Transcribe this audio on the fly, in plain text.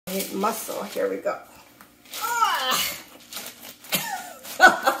I need muscle. Here we go.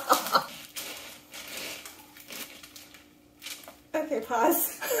 Okay,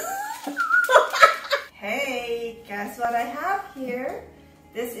 pause. Hey, guess what I have here?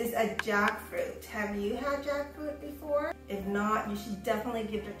 This is a jackfruit. Have you had jackfruit before? If not, you should definitely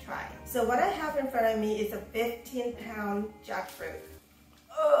give it a try. So what I have in front of me is a 15-pound jackfruit.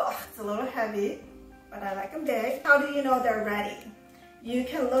 Ugh, it's a little heavy, but I like them big. How do you know they're ready? You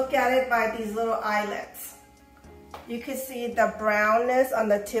can look at it by these little eyelets. You can see the brownness on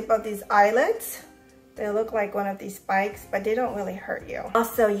the tip of these eyelets. They look like one of these spikes, but they don't really hurt you.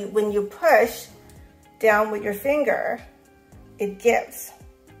 Also, when you push down with your finger, it gives,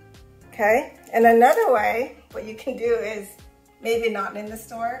 okay? And another way, what you can do is, maybe not in the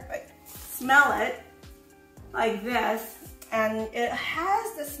store, but smell it like this, and it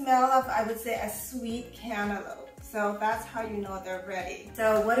has the smell of, I would say, a sweet cantaloupe. So that's how you know they're ready.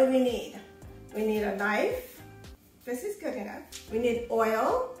 So what do we need? We need a knife. This is good enough. We need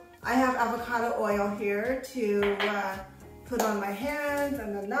oil. I have avocado oil here to put on my hands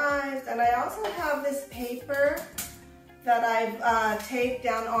and the knives. And I also have this paper that I've taped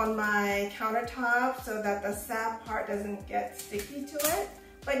down on my countertop so that the sap part doesn't get sticky to it.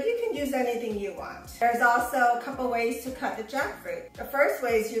 But you can use anything you want. There's also a couple ways to cut the jackfruit. The first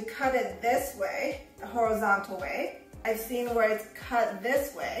way is you cut it this way, the horizontal way. I've seen where it's cut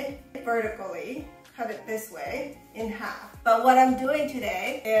this way, vertically. Cut it this way in half. But what I'm doing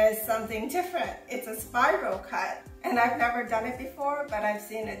today is something different. It's a spiral cut, and I've never done it before, but I've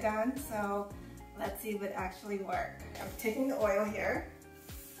seen it done, so let's see if it actually works. I'm taking the oil here,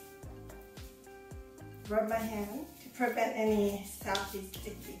 rub my hand to prevent any sappy,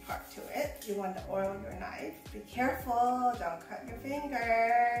 sticky part to it. You want to oil your knife. Be careful, don't cut your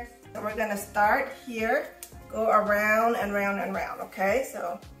fingers. So we're gonna start here, go around and round and round, okay?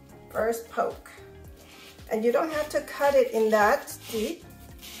 So first poke. And you don't have to cut it in that deep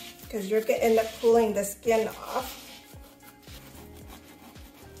because you're going to end up pulling the skin off.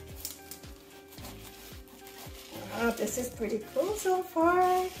 Wow, this is pretty cool so far.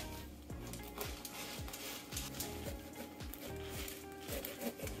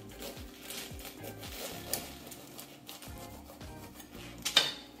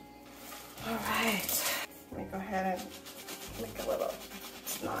 All right, let me go ahead and make a little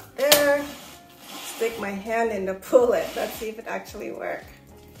knot there. Stick my hand in to pull it. Let's see if it actually works.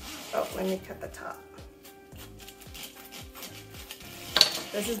 Oh, let me cut the top.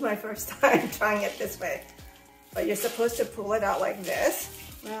 This is my first time trying it this way. But you're supposed to pull it out like this.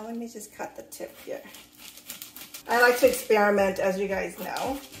 Well, let me just cut the tip here. I like to experiment, as you guys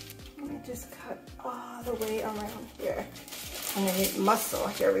know. Let me just cut all the way around here. And I need muscle.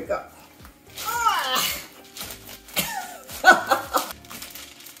 Here we go. Ah!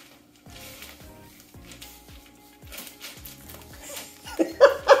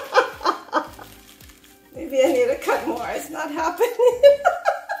 Maybe I need to cut more. It's not happening.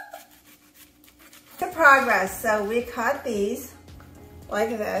 Good progress. So we cut these like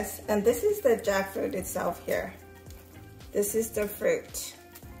this, and this is the jackfruit itself here. This is the fruit.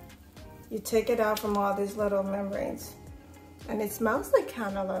 You take it out from all these little membranes, and it smells like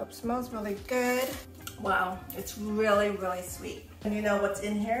cantaloupe. Smells really good. Wow, it's really, really sweet. And you know what's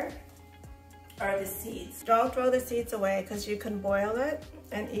in here are the seeds. Don't throw the seeds away because you can boil it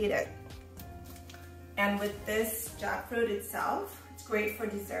and eat it. And with this jackfruit itself, it's great for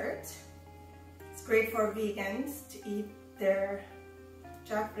dessert. It's great for vegans to eat their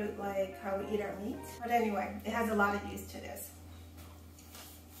jackfruit like how we eat our meat. But anyway, it has a lot of use to this.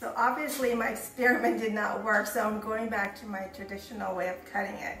 So obviously my experiment did not work, so I'm going back to my traditional way of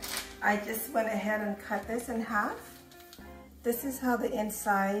cutting it. I just went ahead and cut this in half. This is how the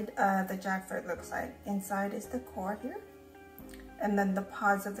inside of the jackfruit looks like. Inside is the core here. And then the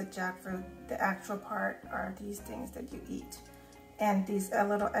pods of the jackfruit, the actual part, are these things that you eat. And these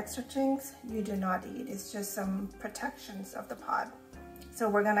little extra things, you do not eat. It's just some protections of the pod. So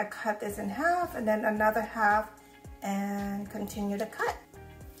we're gonna cut this in half and then another half and continue to cut.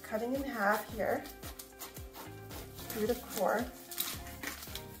 Cutting in half here through the core.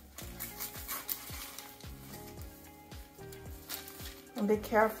 And be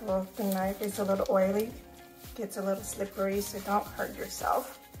careful, the knife is a little oily. Gets a little slippery, so don't hurt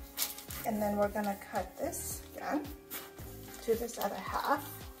yourself. And then we're gonna cut this again to this other half.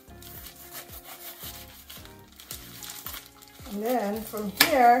 And then from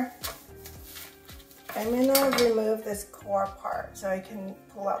here, I'm gonna remove this core part so I can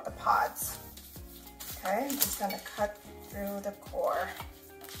pull out the pods. Okay, I'm just gonna cut through the core.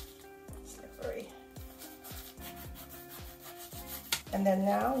 Slippery. And then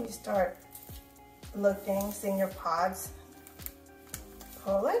now you start looking, seeing your pods.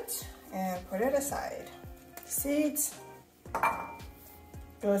 Pull it and put it aside. Seeds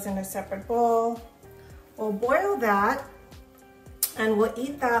goes in a separate bowl. We'll boil that and we'll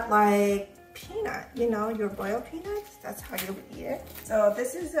eat that like peanut, you know, your boiled peanuts, that's how you would eat it. So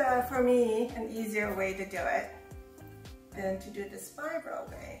this is, for me, an easier way to do it than to do the spiral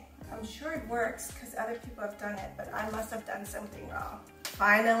way. I'm sure it works because other people have done it, but I must have done something wrong.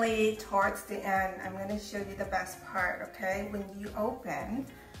 Finally, towards the end, I'm going to show you the best part, okay? When you open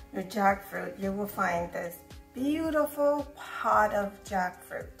your jackfruit, you will find this beautiful pod of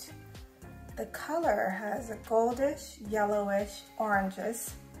jackfruit. The color has a goldish, yellowish,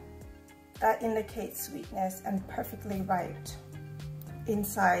 oranges. That indicates sweetness and perfectly ripe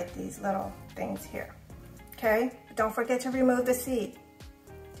inside these little things here. Okay, but don't forget to remove the seed.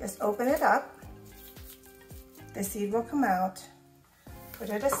 Just open it up. The seed will come out. Put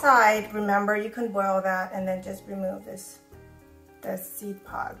it aside. Remember, you can boil that and then just remove the seed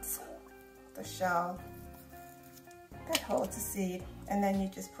pods, the shell that holds the seed, and then you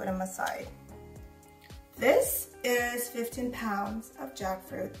just put them aside. This is 15 pounds of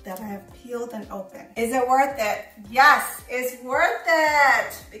jackfruit that I have peeled and opened. Is it worth it? Yes, it's worth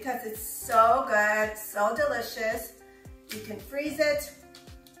it because it's so good, so delicious. You can freeze it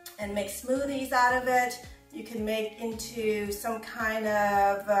and make smoothies out of it. You can make into some kind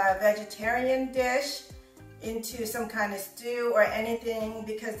of vegetarian dish, into some kind of stew or anything,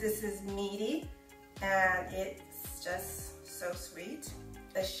 because this is meaty and it's just so sweet.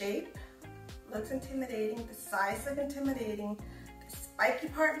 The shape looks intimidating, the size looks intimidating, the spiky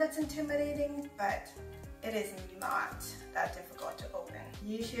part looks intimidating, but it is not that difficult to open.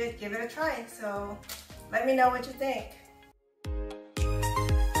 You should give it a try, so let me know what you think.